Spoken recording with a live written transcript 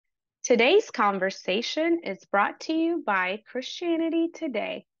Today's conversation is brought to you by Christianity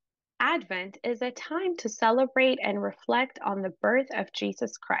Today. Advent is a time to celebrate and reflect on the birth of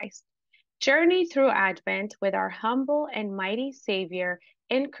Jesus Christ. Journey through Advent with our humble and mighty Savior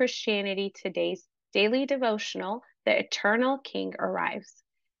in Christianity Today's daily devotional, The Eternal King Arrives.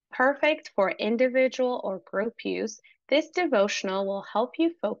 Perfect for individual or group use, this devotional will help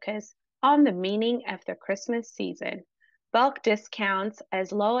you focus on the meaning of the Christmas season. Bulk discounts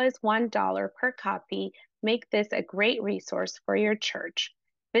as low as $1 per copy make this a great resource for your church.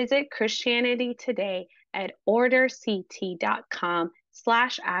 Visit Christianity Today at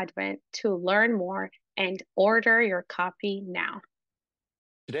orderct.com/Advent to learn more and order your copy now.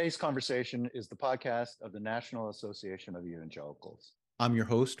 Today's conversation is the podcast of the National Association of Evangelicals. I'm your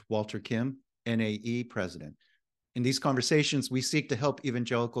host, Walter Kim, NAE President. In these conversations, we seek to help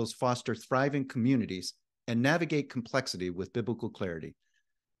evangelicals foster thriving communities and navigate complexity with biblical clarity.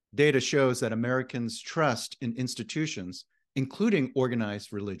 Data shows that Americans' trust in institutions, including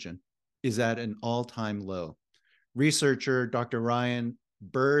organized religion, is at an all-time low. Researcher Dr. Ryan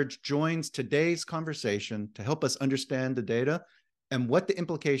Burge joins today's conversation to help us understand the data and what the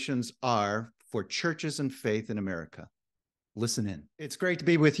implications are for churches and faith in America. Listen in. It's great to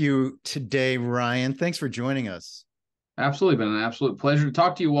be with you today, Ryan. Thanks for joining us. Absolutely, been an absolute pleasure to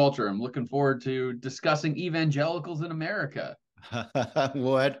talk to you, Walter. I'm looking forward to discussing evangelicals in America.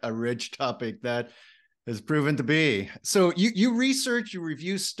 What a rich topic that has proven to be. So you research, you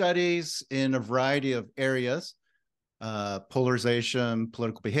review studies in a variety of areas, polarization,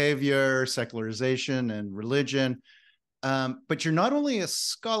 political behavior, secularization, and religion. But you're not only a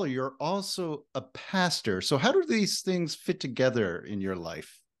scholar, you're also a pastor. So how do these things fit together in your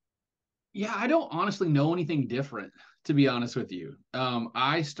life? Yeah, I don't honestly know anything different, to be honest with you.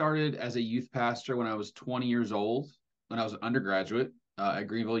 I started as a youth pastor when I was 20 years old, when I was an undergraduate at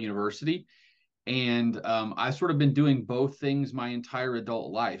Greenville University. And I've sort of been doing both things my entire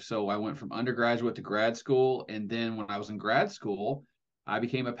adult life. So I went from undergraduate to grad school. And then when I was in grad school, I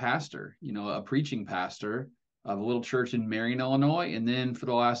became a pastor, a preaching pastor of a little church in Marion, Illinois. And then for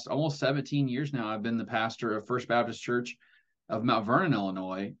the last almost 17 years now, I've been the pastor of First Baptist Church of Mount Vernon,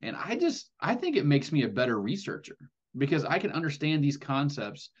 Illinois. And I think it makes me a better researcher because I can understand these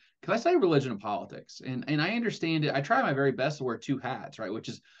concepts. Because I study religion and politics, and I understand it. I try my very best to wear two hats, right? Which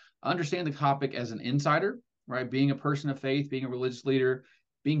is understand the topic as an insider, right? Being a person of faith, being a religious leader,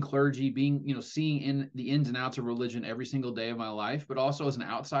 being clergy, being, seeing in the ins and outs of religion every single day of my life, but also as an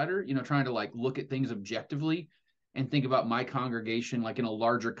outsider, trying to look at things objectively and think about my congregation, in a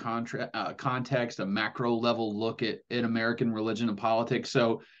larger context, a macro level look at American religion and politics.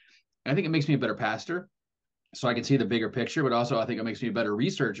 So I think it makes me a better pastor. So I can see the bigger picture, but also I think it makes me a better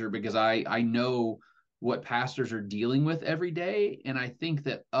researcher because I know what pastors are dealing with every day. And I think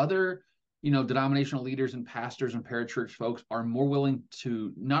that other, denominational leaders and pastors and parachurch folks are more willing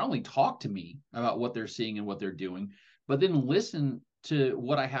to not only talk to me about what they're seeing and what they're doing, but then listen to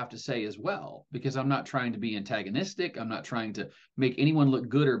what I have to say as well, because I'm not trying to be antagonistic. I'm not trying to make anyone look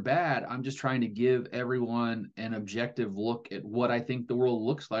good or bad. I'm just trying to give everyone an objective look at what I think the world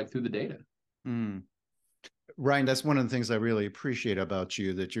looks like through the data. Ryan, that's one of the things I really appreciate about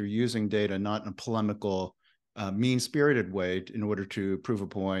you, that you're using data not in a polemical, mean-spirited way in order to prove a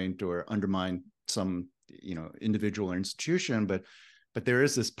point or undermine some, individual or institution, but there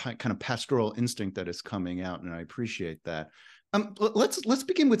is this kind of pastoral instinct that is coming out, and I appreciate that. Let's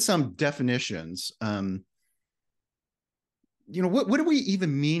begin with some definitions. What do we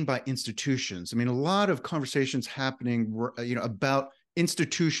even mean by institutions? I mean, a lot of conversations happening, about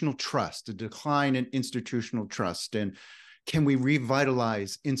institutional trust, the decline in institutional trust, and can we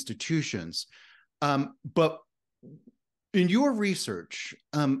revitalize institutions? But in your research,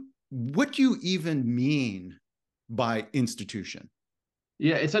 what do you even mean by institution?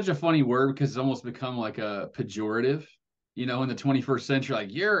 Yeah, it's such a funny word because it's almost become like a pejorative, in the 21st century,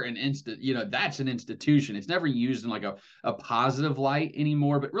 you're an that's an institution. It's never used in a positive light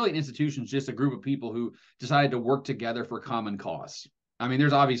anymore, but really an institution is just a group of people who decided to work together for common cause. I mean,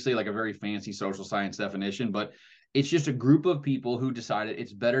 there's obviously a very fancy social science definition, but it's just a group of people who decided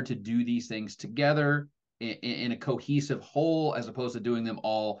it's better to do these things together in a cohesive whole as opposed to doing them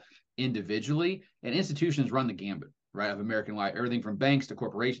all individually. And institutions run the gambit, right, of American life, everything from banks to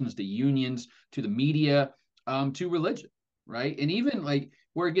corporations to unions to the media to religion, right? And even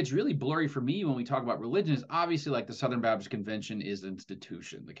where it gets really blurry for me when we talk about religion is obviously the Southern Baptist Convention is an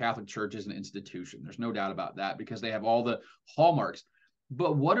institution. The Catholic Church is an institution. There's no doubt about that because they have all the hallmarks.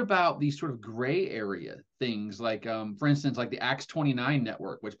 But what about these sort of gray area things for instance, the Acts 29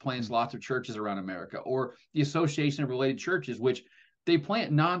 network, which plants lots of churches around America, or the Association of Related Churches, which they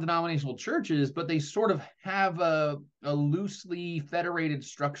plant non-denominational churches, but they sort of have a loosely federated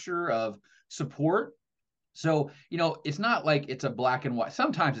structure of support. So, it's not like it's a black and white.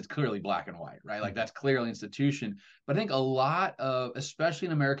 Sometimes it's clearly black and white, right? Like that's clearly institution. But I think a lot of, especially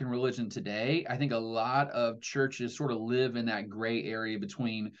in American religion today, I think a lot of churches sort of live in that gray area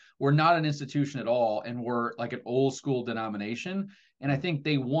between we're not an institution at all and we're like an old school denomination. And I think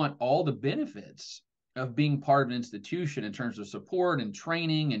they want all the benefits of being part of an institution in terms of support and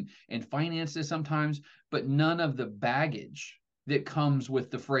training and finances sometimes, but none of the baggage that comes with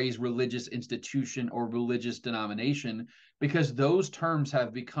the phrase religious institution or religious denomination, because those terms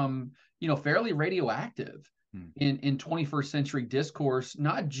have become, fairly radioactive in 21st century discourse,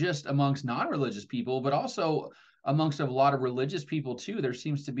 not just amongst non-religious people, but also amongst a lot of religious people too. There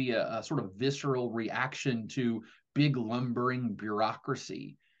seems to be a sort of visceral reaction to big lumbering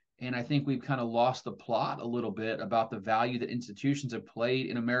bureaucracy. And I think we've kind of lost the plot a little bit about the value that institutions have played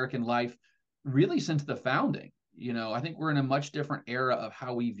in American life really since the founding. I think we're in a much different era of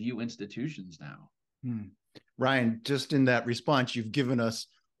how we view institutions now. Ryan, just in that response, you've given us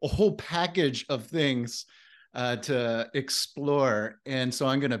a whole package of things to explore. And so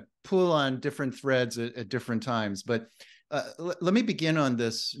I'm going to pull on different threads at different times. But let me begin on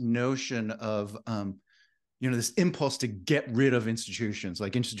this notion of, this impulse to get rid of institutions,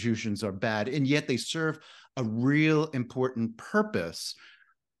 like institutions are bad, and yet they serve a real important purpose.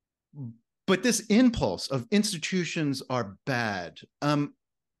 But this impulse of institutions are bad,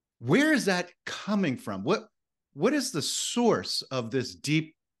 where is that coming from? What is the source of this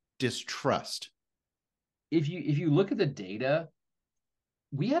deep distrust? If you look at the data,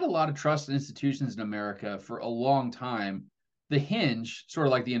 we had a lot of trust in institutions in America for a long time. The hinge, sort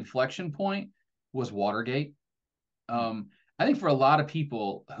of like the inflection point, was Watergate. I think for a lot of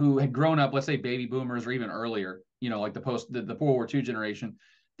people who had grown up, let's say baby boomers or even earlier, like the World War II generation,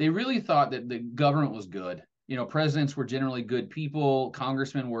 they really thought that the government was good. Presidents were generally good people.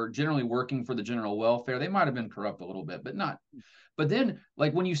 Congressmen were generally working for the general welfare. They might have been corrupt a little bit, but not. But then,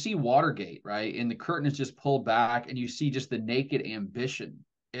 like when you see Watergate, right, and the curtain is just pulled back and you see just the naked ambition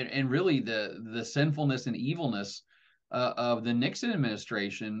and really the sinfulness and evilness of the Nixon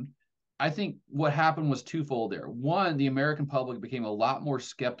administration, I think what happened was twofold there. One, the American public became a lot more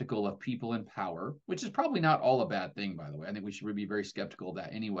skeptical of people in power, which is probably not all a bad thing, by the way. I think we should be very skeptical of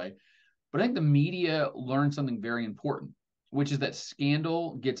that anyway. But I think the media learned something very important, which is that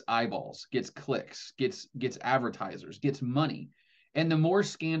scandal gets eyeballs, gets clicks, gets advertisers, gets money. And the more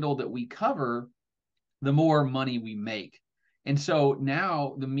scandal that we cover, the more money we make. And so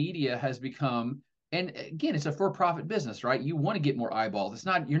now the media has become, and again, it's a for-profit business, right? You want to get more eyeballs.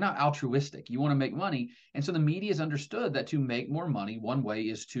 You're not altruistic. You want to make money. And so the media has understood that to make more money, one way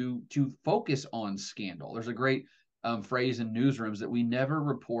is to focus on scandal. There's a great phrase in newsrooms that we never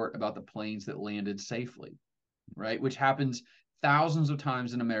report about the planes that landed safely, right? Which happens thousands of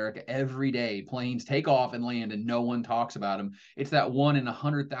times in America every day. Planes take off and land and no one talks about them. It's that 1 in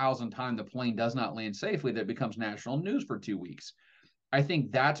 100,000 time the plane does not land safely that becomes national news for 2 weeks. I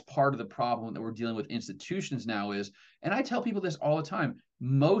think that's part of the problem that we're dealing with institutions now is, and I tell people this all the time,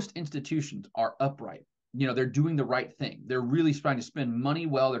 most institutions are upright. They're doing the right thing. They're really trying to spend money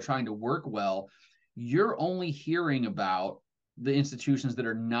well. They're trying to work well. You're only hearing about the institutions that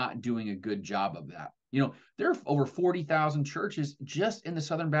are not doing a good job of that. There are over 40,000 churches just in the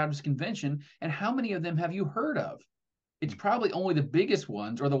Southern Baptist Convention. And how many of them have you heard of? It's probably only the biggest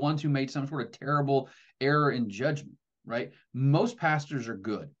ones or the ones who made some sort of terrible error in judgment, right? Most pastors are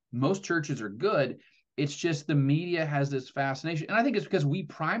good. Most churches are good. It's just the media has this fascination. And I think it's because we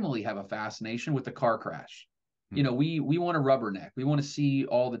primarily have a fascination with the car crash. We want to rubberneck. We want to see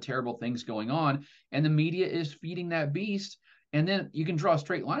all the terrible things going on. And the media is feeding that beast. And then you can draw a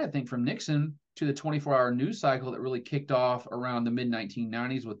straight line, I think, from Nixon to the 24-hour news cycle that really kicked off around the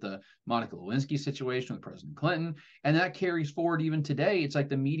mid-1990s with the Monica Lewinsky situation with President Clinton. And that carries forward even today. It's like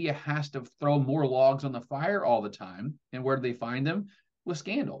the media has to throw more logs on the fire all the time. And where do they find them? With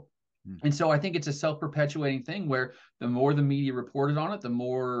scandal. And so I think it's a self-perpetuating thing where the more the media reported on it, the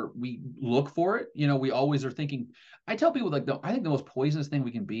more we look for it. We always are thinking, I tell people like, I think the most poisonous thing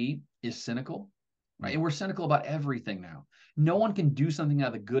we can be is cynical, right? And we're cynical about everything now. No one can do something out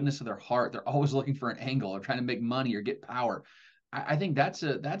of the goodness of their heart. They're always looking for an angle or trying to make money or get power. I think that's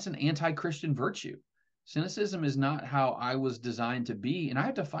an anti-Christian virtue. Cynicism is not how I was designed to be. And I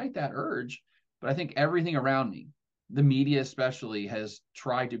have to fight that urge. But I think everything around me, the media especially, has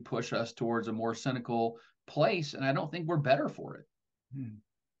tried to push us towards a more cynical place. And I don't think we're better for it.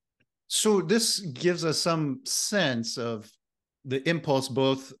 So this gives us some sense of the impulse,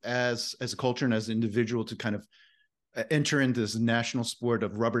 both as a culture and as an individual, to kind of enter into this national sport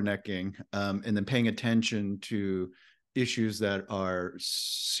of rubbernecking, and then paying attention to issues that are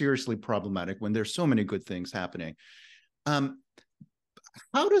seriously problematic when there's so many good things happening.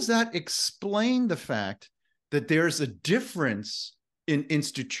 How does that explain the fact that there's a difference in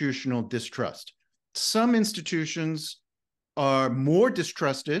institutional distrust? Some institutions are more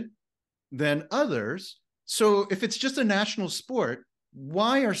distrusted than others. So if it's just a national sport,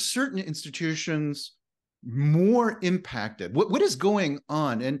 why are certain institutions more impacted? What is going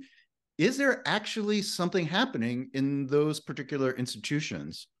on? And is there actually something happening in those particular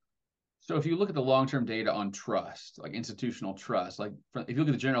institutions? So if you look at the long-term data on trust, like institutional trust, like if you look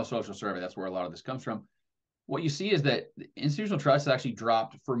at the General Social Survey, that's where a lot of this comes from. What you see is that institutional trust has actually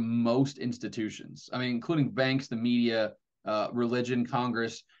dropped for most institutions. I mean, including banks, the media, religion,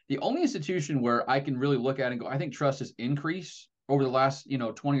 Congress. The only institution where I can really look at and go, I think trust has increased over the last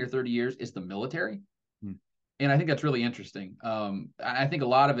 20 or 30 years is the military. And I think that's really interesting. I think a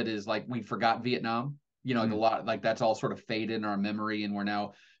lot of it is like we forgot Vietnam. Like a lot, like that's all sort of faded in our memory, and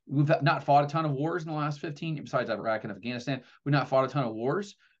we've not fought a ton of wars in the last 15, besides Iraq and Afghanistan. We've not fought a ton of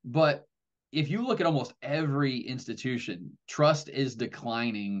wars, but if you look at almost every institution, trust is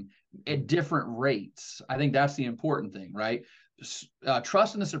declining at different rates. I think that's the important thing, right?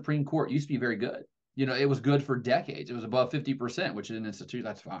 Trust in the Supreme Court used to be very good. It was good for decades. It was above 50%, which is an institution.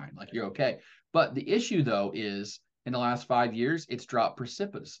 That's fine. Like you're okay. But the issue, though, is in the last 5 years, it's dropped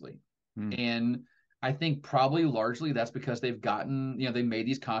precipitously. And I think probably largely that's because they've gotten, they made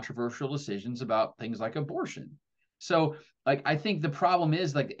these controversial decisions about things like abortion. So like, I think the problem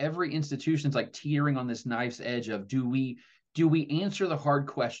is like every institution's like teetering on this knife's edge of do we answer the hard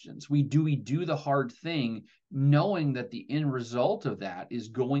questions? Do we do the hard thing, knowing that the end result of that is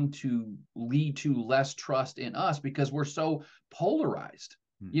going to lead to less trust in us because we're so polarized.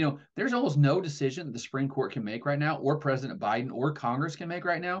 There's almost no decision that the Supreme Court can make right now, or President Biden or Congress can make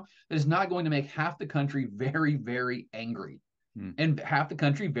right now, that is not going to make half the country very, very angry and half the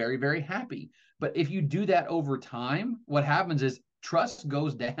country very, very happy. But if you do that over time, what happens is trust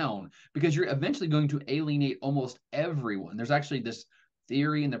goes down because you're eventually going to alienate almost everyone. There's actually this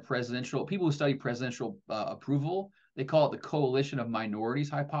theory in the people who study presidential approval, they call it the coalition of minorities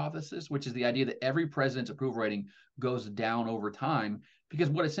hypothesis, which is the idea that every president's approval rating goes down over time, because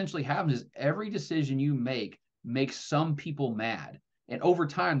what essentially happens is every decision you make makes some people mad. And over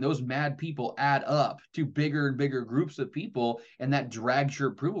time, those mad people add up to bigger and bigger groups of people, and that drags your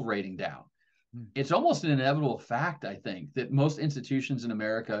approval rating down. It's almost an inevitable fact, I think, that most institutions in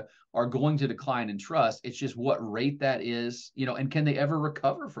America are going to decline in trust. It's just what rate that is, and can they ever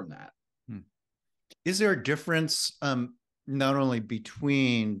recover from that? Is there a difference not only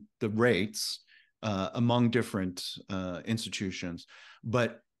between the rates among different institutions,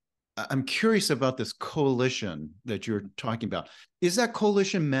 but I'm curious about this coalition that you're talking about. Is that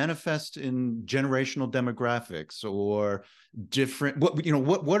coalition manifest in generational demographics or different?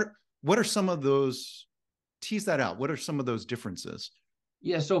 What are some of those? Tease that out. What are some of those differences?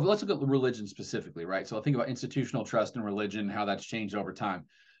 Yeah, so let's look at religion specifically, right? So think about institutional trust in religion, how that's changed over time.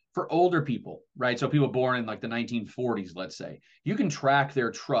 For older people, right? So people born in like the 1940s, let's say, you can track their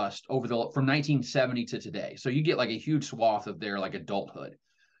trust from 1970 to today. So you get like a huge swath of their like adulthood.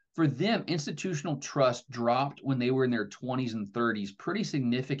 For them, institutional trust dropped when they were in their 20s and 30s pretty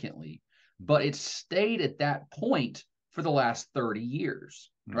significantly, but it stayed at that point for the last 30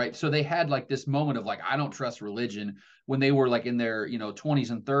 years, right? So they had like this moment of like, I don't trust religion when they were like in their,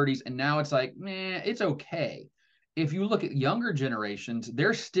 20s and 30s. And now it's like, man, it's okay. If you look at younger generations,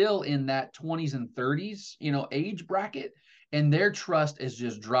 they're still in that 20s and 30s, age bracket, and their trust has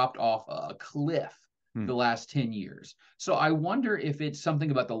just dropped off a cliff the last 10 years. So I wonder if it's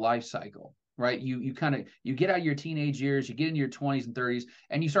something about the life cycle, right? You get out of your teenage years, you get into your 20s and 30s,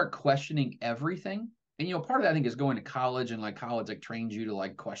 and you start questioning everything. And, part of that, I think, is going to college, and like college like trains you to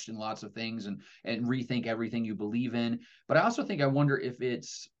like question lots of things and rethink everything you believe in. But I also think, I wonder if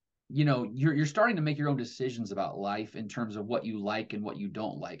it's, you're starting to make your own decisions about life in terms of what you like and what you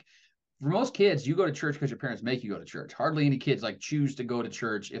don't like. For most kids, you go to church because your parents make you go to church. Hardly any kids like choose to go to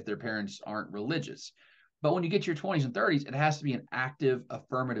church if their parents aren't religious. But when you get to your 20s and 30s, it has to be an active,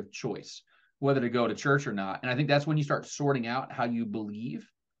 affirmative choice, whether to go to church or not. And I think that's when you start sorting out how you believe,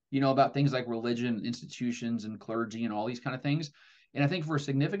 about things like religion, institutions, and clergy, and all these kind of things. And I think for a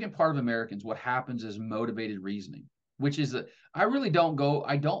significant part of Americans, what happens is motivated reasoning, which is that I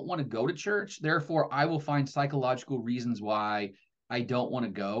don't want to go to church. Therefore, I will find psychological reasons why I don't want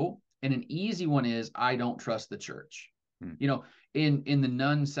to go. And an easy one is I don't trust the church. In the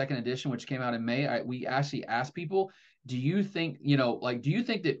Nun second edition, which came out in May, we actually asked people, do you think, do you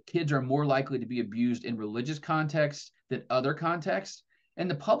think that kids are more likely to be abused in religious contexts than other contexts? And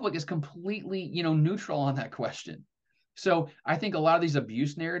the public is completely, neutral on that question. So I think a lot of these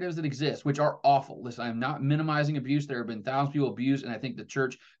abuse narratives that exist, which are awful. Listen, I'm not minimizing abuse. There have been thousands of people abused, and I think the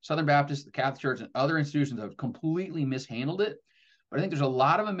church, Southern Baptist, the Catholic Church, and other institutions have completely mishandled it. But I think there's a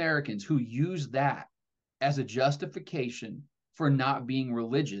lot of Americans who use that as a justification for not being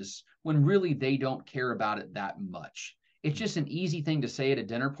religious when really they don't care about it that much. It's just an easy thing to say at a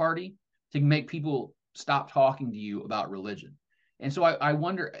dinner party to make people stop talking to you about religion. And so I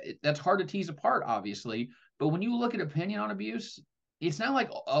wonder, that's hard to tease apart, obviously, but when you look at opinion on abuse, it's not like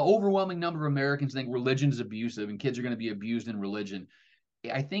an overwhelming number of Americans think religion is abusive and kids are going to be abused in religion.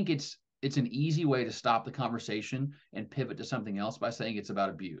 I think it's an easy way to stop the conversation and pivot to something else by saying it's about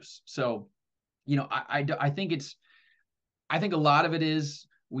abuse. So, I think a lot of it is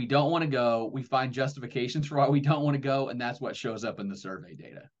we don't want to go. We find justifications for why we don't want to go, and that's what shows up in the survey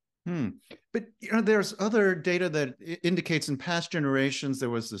data. But there's other data that indicates in past generations there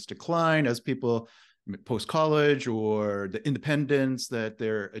was this decline as people post-college or the independence that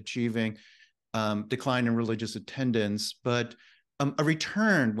they're achieving, decline in religious attendance, but a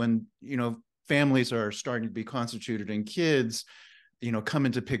return when families are starting to be constituted and kids come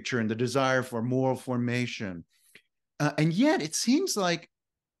into picture, and the desire for moral formation. And yet it seems like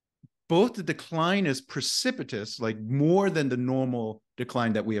both the decline is precipitous, like more than the normal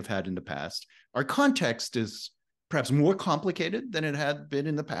decline that we have had in the past. Our context is perhaps more complicated than it had been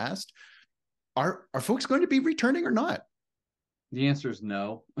in the past. Are folks going to be returning or not? The answer is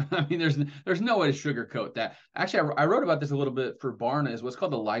no. I mean, there's no way to sugarcoat that. Actually, I wrote about this a little bit for Barna, is what's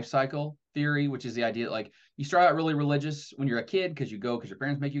called the life cycle theory, which is the idea that, like, you start out really religious when you're a kid because your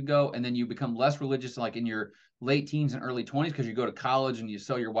parents make you go, and then you become less religious like in your late teens and early 20s because you go to college and you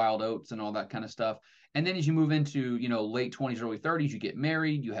sow your wild oats and all that kind of stuff. And then as you move into, late 20s, early 30s, you get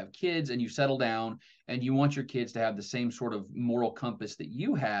married, you have kids, and you settle down, and you want your kids to have the same sort of moral compass that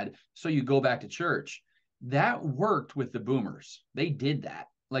you had, so you go back to church. That worked with the boomers. They did that.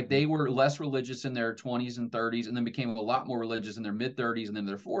 Like, they were less religious in their 20s and 30s and then became a lot more religious in their mid 30s and then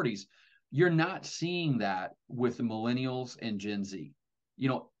their 40s. You're not seeing that with the millennials and Gen Z.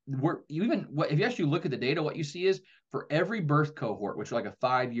 If you actually look at the data, what you see is for every birth cohort, which is like a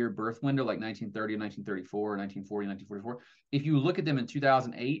 5-year birth window, like 1930, 1934, 1940, 1944, if you look at them in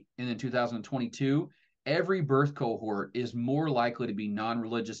 2008 and then 2022, every birth cohort is more likely to be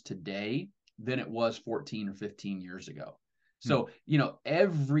non-religious today than it was 14 or 15 years ago. So,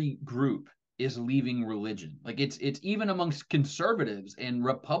 every group is leaving religion. Like, it's even amongst conservatives and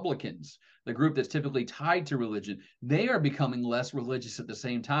Republicans, the group that's typically tied to religion, they are becoming less religious at the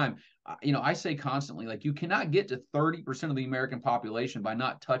same time. I say constantly, like, you cannot get to 30% of the American population by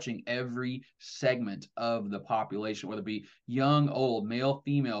not touching every segment of the population, whether it be young, old, male,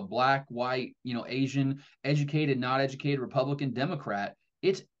 female, black, white, Asian, educated, not educated, Republican, Democrat.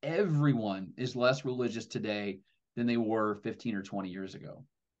 It's everyone is less religious today than they were 15 or 20 years ago.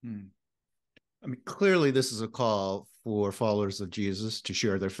 I mean, clearly this is a call for followers of Jesus to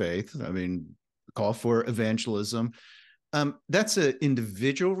share their faith. I mean, a call for evangelism. That's an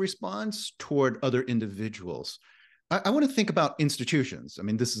individual response toward other individuals. I want to think about institutions. I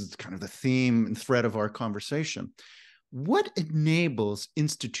mean, this is kind of the theme and thread of our conversation. What enables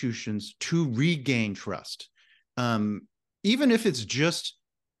institutions to regain trust? Even if it's just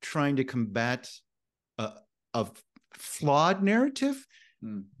trying to combat a flawed narrative,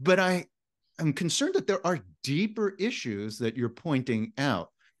 but I'm concerned that there are deeper issues that you're pointing out.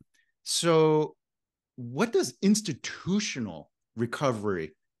 So what does institutional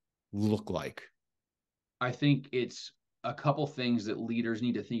recovery look like? I think it's a couple things that leaders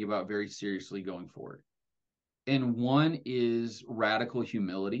need to think about very seriously going forward. And one is radical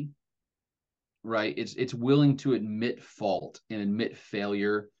humility, right? It's willing to admit fault and admit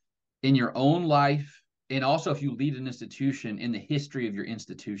failure in your own life, and also if you lead an institution, in the history of your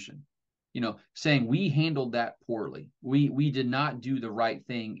institution. Saying we handled that poorly. We did not do the right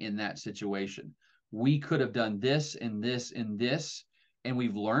thing in that situation. We could have done this and this and this, and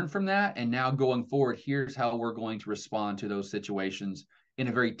we've learned from that. And now going forward, here's how we're going to respond to those situations in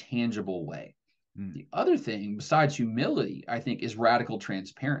a very tangible way. The other thing, besides humility, I think, is radical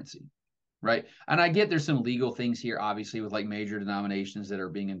transparency, right? And I get there's some legal things here, obviously, with like major denominations that are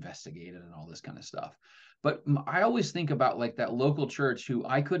being investigated and all this kind of stuff. But I always think about like that local church who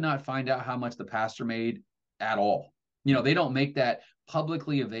I could not find out how much the pastor made at all. They don't make that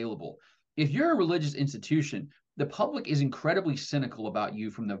publicly available. If you're a religious institution, the public is incredibly cynical about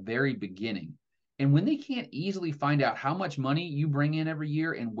you from the very beginning. And when they can't easily find out how much money you bring in every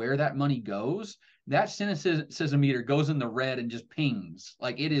year and where that money goes, that cynicism meter goes in the red and just pings.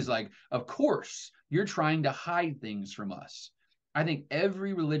 Like it is like, of course, you're trying to hide things from us. I think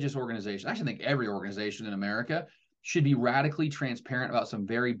every religious organization, I actually think every organization in America should be radically transparent about some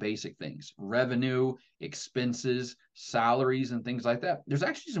very basic things: revenue, expenses, salaries, and things like that. There's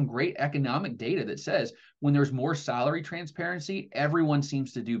actually some great economic data that says when there's more salary transparency, everyone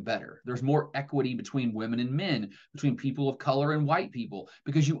seems to do better. There's more equity between women and men, between people of color and white people,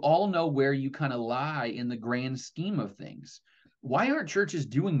 because you all know where you kind of lie in the grand scheme of things. Why aren't churches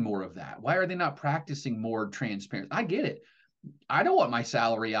doing more of that? Why are they not practicing more transparency? I get it. I don't want my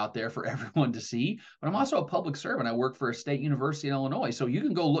salary out there for everyone to see, but I'm also a public servant. I work for a state university in Illinois. So you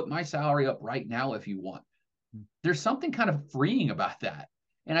can go look my salary up right now if you want. There's something kind of freeing about that.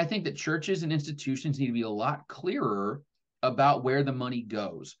 And I think that churches and institutions need to be a lot clearer about where the money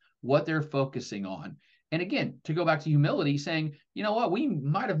goes, what they're focusing on. And again, to go back to humility, saying, you know what, we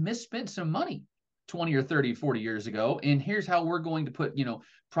might have misspent some money 20 or 30, 40 years ago. And here's how we're going to put,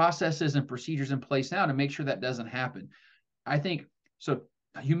 processes and procedures in place now to make sure that doesn't happen. I think so.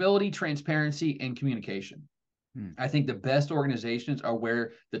 Humility, transparency, and communication. I think the best organizations are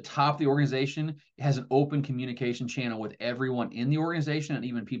where the top of the organization has an open communication channel with everyone in the organization and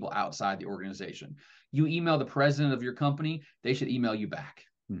even people outside the organization. You email the president of your company, they should email you back.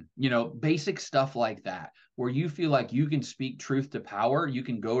 Basic stuff like that, where you feel like you can speak truth to power. You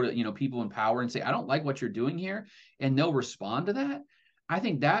can go to, people in power and say, I don't like what you're doing here. And they'll respond to that. I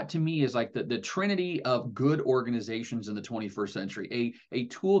think that to me is like the trinity of good organizations in the 21st century. A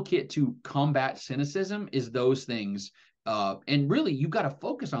toolkit to combat cynicism is those things. And really, you've got to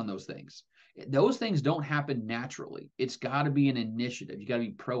focus on those things. Those things don't happen naturally. It's got to be an initiative. You got to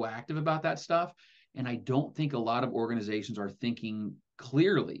be proactive about that stuff. And I don't think a lot of organizations are thinking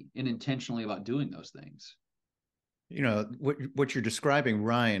clearly and intentionally about doing those things. What you're describing,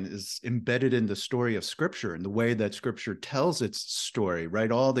 Ryan, is embedded in the story of Scripture and the way that Scripture tells its story,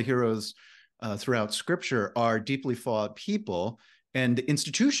 right? All the heroes throughout Scripture are deeply flawed people, and the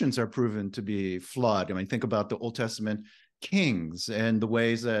institutions are proven to be flawed. I mean, think about the Old Testament kings and the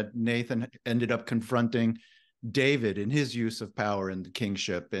ways that Nathan ended up confronting David in his use of power and the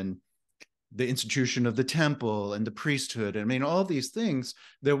kingship, and the institution of the temple and the priesthood. I mean, all these things,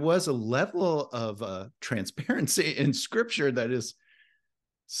 there was a level of transparency in Scripture that is,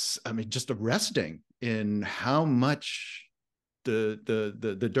 just arresting in how much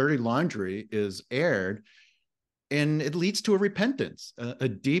the dirty laundry is aired. And it leads to a repentance, a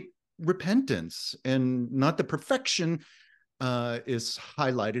deep repentance. And not the perfection is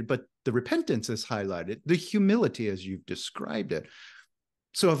highlighted, but the repentance is highlighted, the humility as you've described it.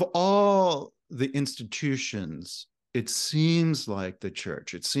 So of all the institutions, it seems like the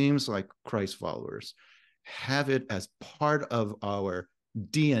church, it seems like Christ followers have it as part of our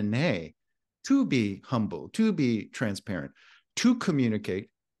DNA to be humble, to be transparent, to communicate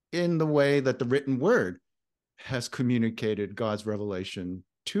in the way that the written word has communicated God's revelation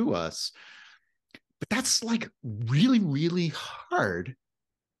to us. But that's like really, really hard.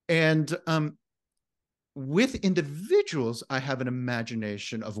 And with individuals, I have an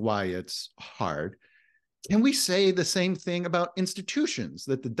imagination of why it's hard. Can we say the same thing about institutions,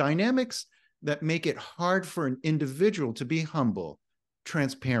 that the dynamics that make it hard for an individual to be humble,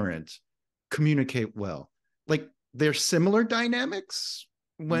 transparent, communicate well, like they're similar dynamics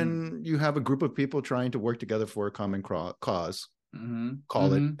when you have a group of people trying to work together for a common cause,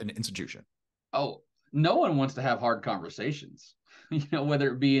 call it an institution? Oh, no one wants to have hard conversations.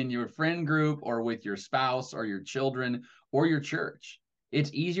 Whether it be in your friend group or with your spouse or your children or your church.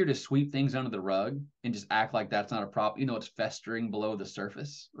 It's easier to sweep things under the rug and just act like that's not a problem. It's festering below the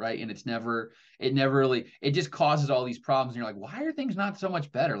surface, right? And it just causes all these problems. And you're like, why are things not so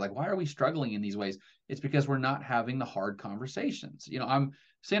much better? Like, why are we struggling in these ways? It's because we're not having the hard conversations.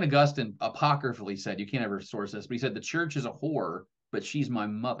 St. Augustine apocryphally said, you can't ever source this, but he said, the church is a whore, but she's my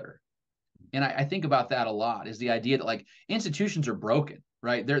mother. And I think about that a lot, is the idea that like institutions are broken,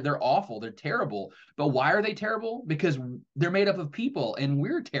 right? They're awful. They're terrible. But why are they terrible? Because they're made up of people and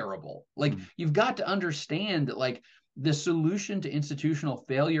we're terrible. Like you've got to understand that like the solution to institutional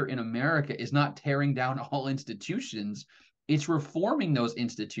failure in America is not tearing down all institutions. It's reforming those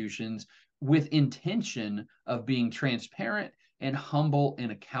institutions with intention of being transparent and humble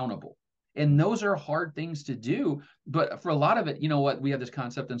and accountable. And those are hard things to do. But for a lot of it, we have this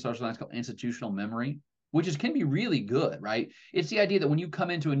concept in social science called institutional memory, which can be really good, right? It's the idea that when you come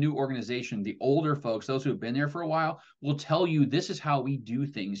into a new organization, the older folks, those who have been there for a while, will tell you this is how we do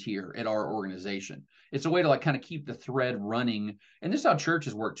things here at our organization. It's a way to like kind of keep the thread running. And this is how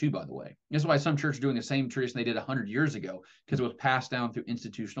churches work too, by the way. This is why some churches are doing the same tradition they did 100 years ago, because it was passed down through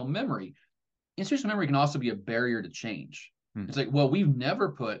institutional memory. Institutional memory can also be a barrier to change. It's like, well, we've never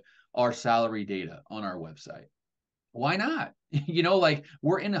put our salary data on our website. Why not? Like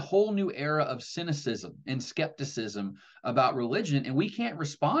we're in a whole new era of cynicism and skepticism about religion, and we can't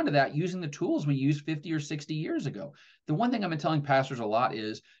respond to that using the tools we used 50 or 60 years ago. The one thing I've been telling pastors a lot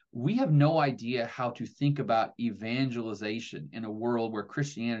is we have no idea how to think about evangelization in a world where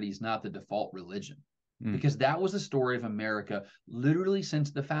Christianity is not the default religion. Because that was the story of America literally since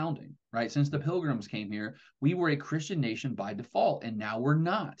the founding, right? Since the Pilgrims came here, we were a Christian nation by default, and now we're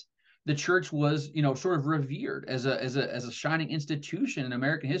not. The church was, sort of revered as a shining institution in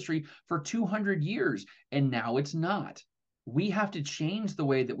American history for 200 years, and now it's not. We have to change the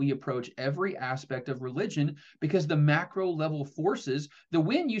way that we approach every aspect of religion, because the macro level forces, the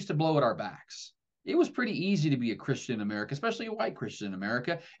wind used to blow at our backs. It was pretty easy to be a Christian in America, especially a white Christian in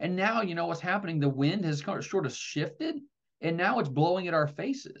America. And now, what's happening? The wind has sort of shifted, and now it's blowing at our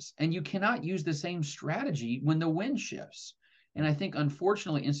faces. And you cannot use the same strategy when the wind shifts. And I think,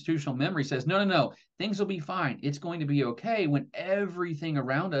 unfortunately, institutional memory says, no, things will be fine. It's going to be okay, when everything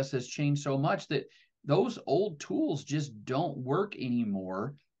around us has changed so much that those old tools just don't work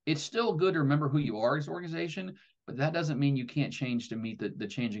anymore. It's still good to remember who you are as an organization, but that doesn't mean you can't change to meet the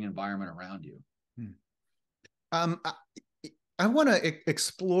changing environment around you. I want to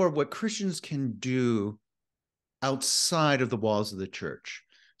explore what Christians can do outside of the walls of the church.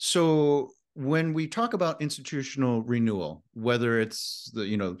 So when we talk about institutional renewal, whether it's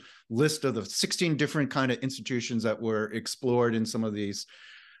the list of the 16 different kind of institutions that were explored in some of these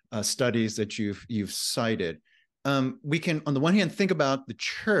studies that you've cited, we can, on the one hand, think about the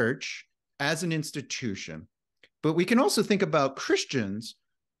church as an institution, but we can also think about Christians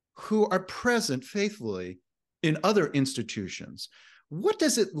who are present faithfully in other institutions. What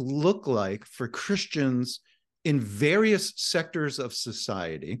does it look like for Christians in various sectors of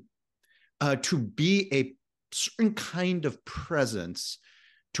society to be a certain kind of presence,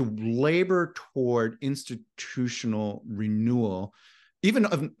 to labor toward institutional renewal, even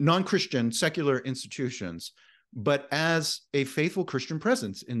of non-Christian secular institutions, but as a faithful Christian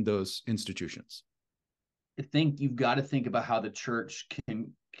presence in those institutions? I think you've got to think about how the church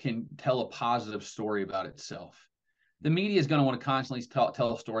can tell a positive story about itself. The media is going to want to constantly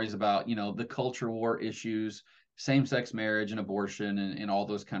tell stories about, the culture war issues, same-sex marriage and abortion and all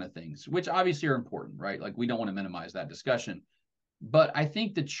those kind of things, which obviously are important, right? Like, we don't want to minimize that discussion. But I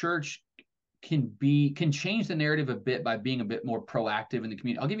think the church can change the narrative a bit by being a bit more proactive in the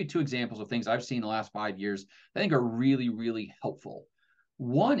community. I'll give you two examples of things I've seen in the last 5 years that I think are really, really helpful.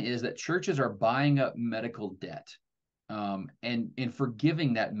 One is that churches are buying up medical debt and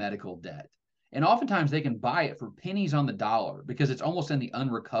forgiving that medical debt. And oftentimes they can buy it for pennies on the dollar because it's almost in the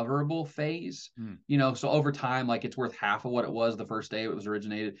unrecoverable phase. So over time, like, it's worth half of what it was the first day it was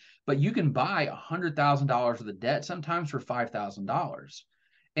originated. But you can buy $100,000 of the debt sometimes for $5,000.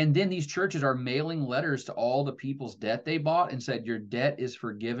 And then these churches are mailing letters to all the people's debt they bought and said, your debt is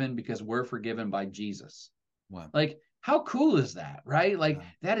forgiven because we're forgiven by Jesus. Wow. Like, how cool is that, right? Like,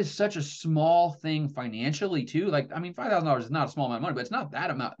 that is such a small thing financially too. Like, I mean, $5,000 is not a small amount of money, but it's not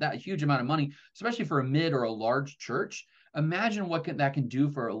that huge amount of money, especially for a mid or a large church. Imagine what that can do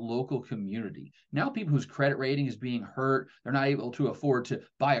for a local community. Now people whose credit rating is being hurt, they're not able to afford to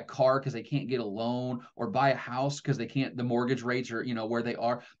buy a car because they can't get a loan, or buy a house because the mortgage rates are, where they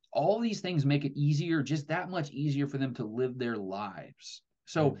are. All these things make it easier, just that much easier for them to live their lives.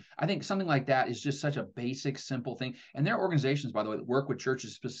 So I think something like that is just such a basic, simple thing. And there are organizations, by the way, that work with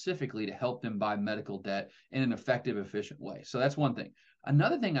churches specifically to help them buy medical debt in an effective, efficient way. So that's one thing.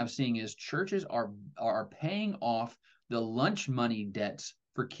 Another thing I'm seeing is churches are paying off the lunch money debts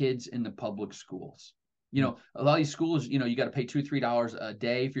for kids in the public schools. A lot of these schools, you got to pay $2, $3 a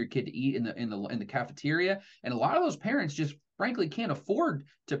day for your kid to eat in the cafeteria. And a lot of those parents just frankly can't afford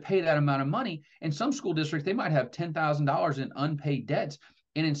to pay that amount of money. In some school districts, they might have $10,000 in unpaid debts.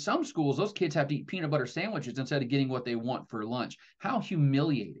 And in some schools, those kids have to eat peanut butter sandwiches instead of getting what they want for lunch. How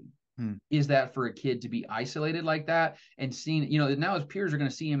humiliating is that for a kid to be isolated like that and seen, now his peers are going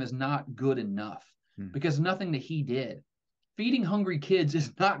to see him as not good enough because nothing that he did. Feeding hungry kids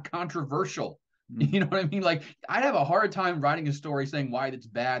is not controversial. You know what I mean? Like, I'd have a hard time writing a story saying why it's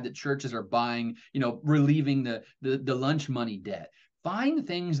bad that churches are buying, relieving the lunch money debt. Find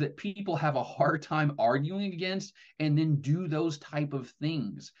things that people have a hard time arguing against and then do those type of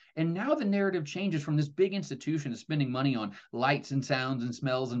things. And now the narrative changes from this big institution of spending money on lights and sounds and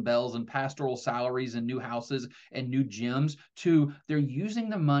smells and bells and pastoral salaries and new houses and new gyms to they're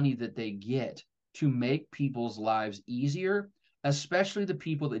using the money that they get to make people's lives easier, especially the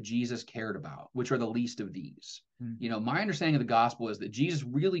people that Jesus cared about, which are the least of these. You know, my understanding of the gospel is that Jesus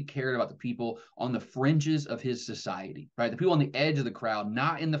really cared about the people on the fringes of his society, right? The people on the edge of the crowd,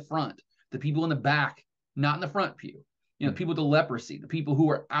 not in the front, the people in the back, not in the front pew, you know, people with the leprosy, the people who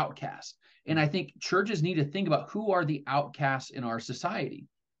are outcast. And I think churches need to think about who are the outcasts in our society.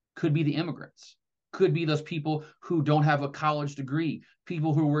 Could be the immigrants, could be those people who don't have a college degree,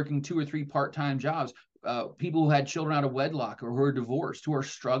 people who are working 2 or 3 part-time jobs, people who had children out of wedlock or who are divorced, who are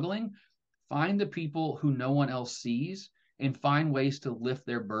struggling. Find the people who no one else sees and find ways to lift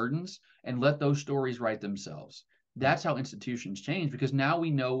their burdens and let those stories write themselves. That's how institutions change, because now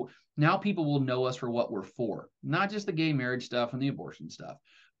we know, now people will know us for what we're for, not just the gay marriage stuff and the abortion stuff,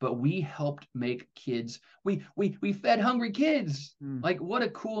 but we helped make kids, we fed hungry kids. Like, what a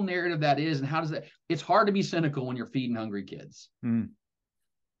cool narrative that is. And how does that, it's hard to be cynical when you're feeding hungry kids.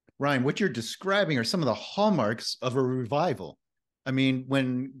 Ryan, what you're describing are some of the hallmarks of a revival. I mean,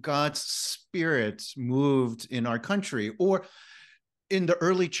 when God's Spirit moved in our country, or in the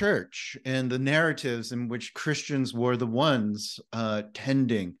early church, and the narratives in which Christians were the ones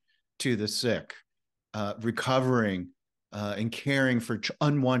tending to the sick, recovering, and caring for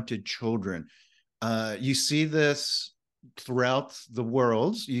unwanted children. You see this throughout the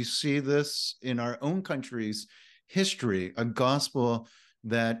world. You see this in our own country's history, a gospel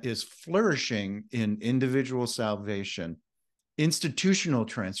that is flourishing in individual salvation, institutional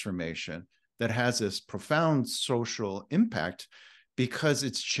transformation that has this profound social impact because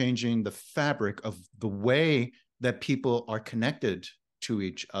it's changing the fabric of the way that people are connected to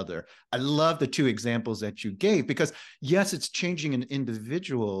each other. I love the 2 examples that you gave, because yes, it's changing an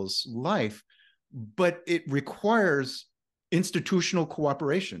individual's life, but it requires institutional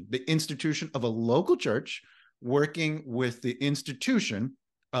cooperation, the institution of a local church working with the institution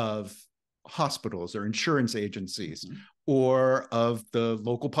of hospitals or insurance agencies, or of the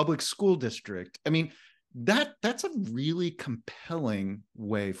local public school district. I mean, that's a really compelling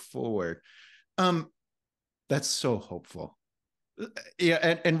way forward. That's so hopeful.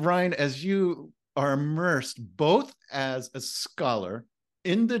 Yeah, and Ryan, as you are immersed both as a scholar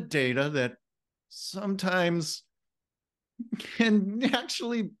in the data that sometimes can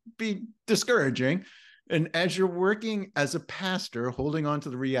actually be discouraging, and as you're working as a pastor, holding on to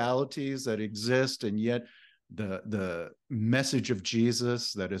the realities that exist, and yet the message of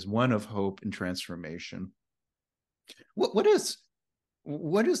Jesus that is one of hope and transformation. What is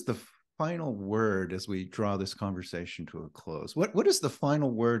the final word as we draw this conversation to a close? What is the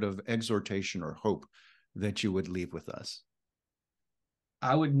final word of exhortation or hope that you would leave with us?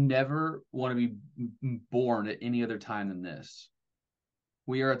 I would never want to be born at any other time than this.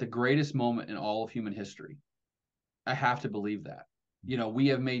 We are at the greatest moment in all of human history. I have to believe that. You know, we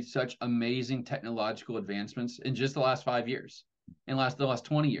have made such amazing technological advancements in just the last 5 years, in the last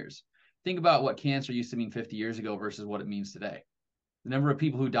 20 years. Think about what cancer used to mean 50 years ago versus what it means today. The number of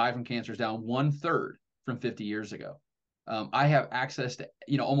people who die from cancer is down 1/3 from 50 years ago. I have access to,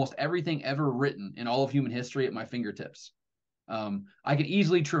 you know, almost everything ever written in all of human history at my fingertips. I could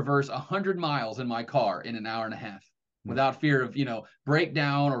easily traverse 100 miles in my car in an hour and a half without fear of, you know,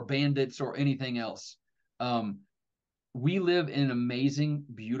 breakdown or bandits or anything else. We live in an amazing,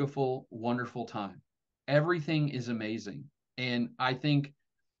 beautiful, wonderful time. Everything is amazing. And I think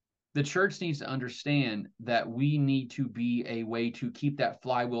the church needs to understand that we need to be a way to keep that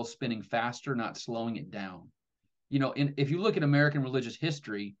flywheel spinning faster, not slowing it down. You know, if you look at American religious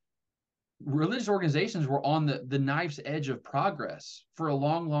history, religious organizations were on the knife's edge of progress for a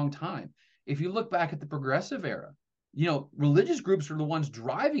long, long time. If you look back at the progressive era, you know, religious groups are the ones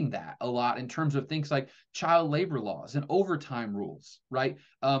driving that a lot in terms of things like child labor laws and overtime rules, right?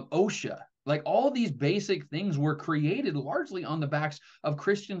 OSHA, like all these basic things were created largely on the backs of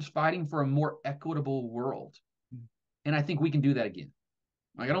Christians fighting for a more equitable world. And I think we can do that again.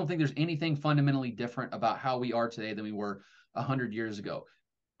 Like, I don't think there's anything fundamentally different about how we are today than we were 100 years ago.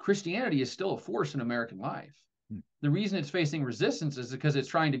 Christianity is still a force in American life. The reason it's facing resistance is because it's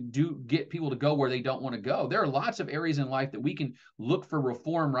trying to get people to go where they don't want to go. There are lots of areas in life that we can look for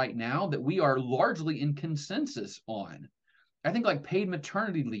reform right now that we are largely in consensus on. I think like paid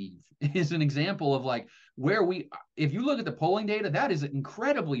maternity leave is an example of like where if you look at the polling data, that is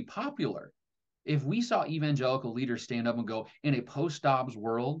incredibly popular. If we saw evangelical leaders stand up and go, in a post-Dobbs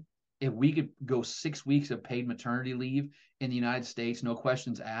world, if we could go 6 weeks of paid maternity leave in the United States, no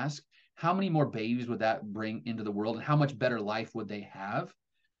questions asked, how many more babies would that bring into the world, and how much better life would they have?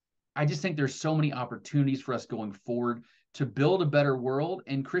 I just think there's so many opportunities for us going forward to build a better world,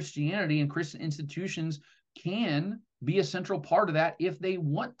 and Christianity and Christian institutions can be a central part of that if they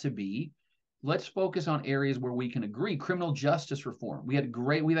want to be. let's focus on areas where we can agree. Criminal justice reform.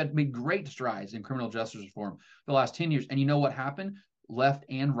 We've made great strides in criminal justice reform the last 10 years. And you know what happened? Left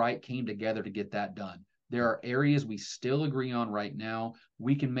and right came together to get that done. There are areas we still agree on right now.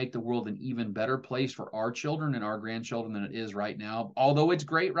 We can make the world an even better place for our children and our grandchildren than it is right now. Although it's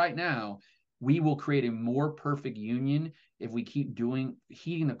great right now, we will create a more perfect union if we keep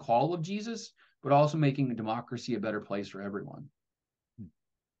heeding the call of Jesus, but also making democracy a better place for everyone.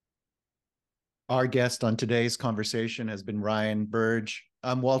 Our guest on today's conversation has been Ryan Burge.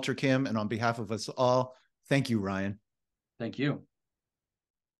 I'm Walter Kim, and on behalf of us all, thank you, Ryan. Thank you.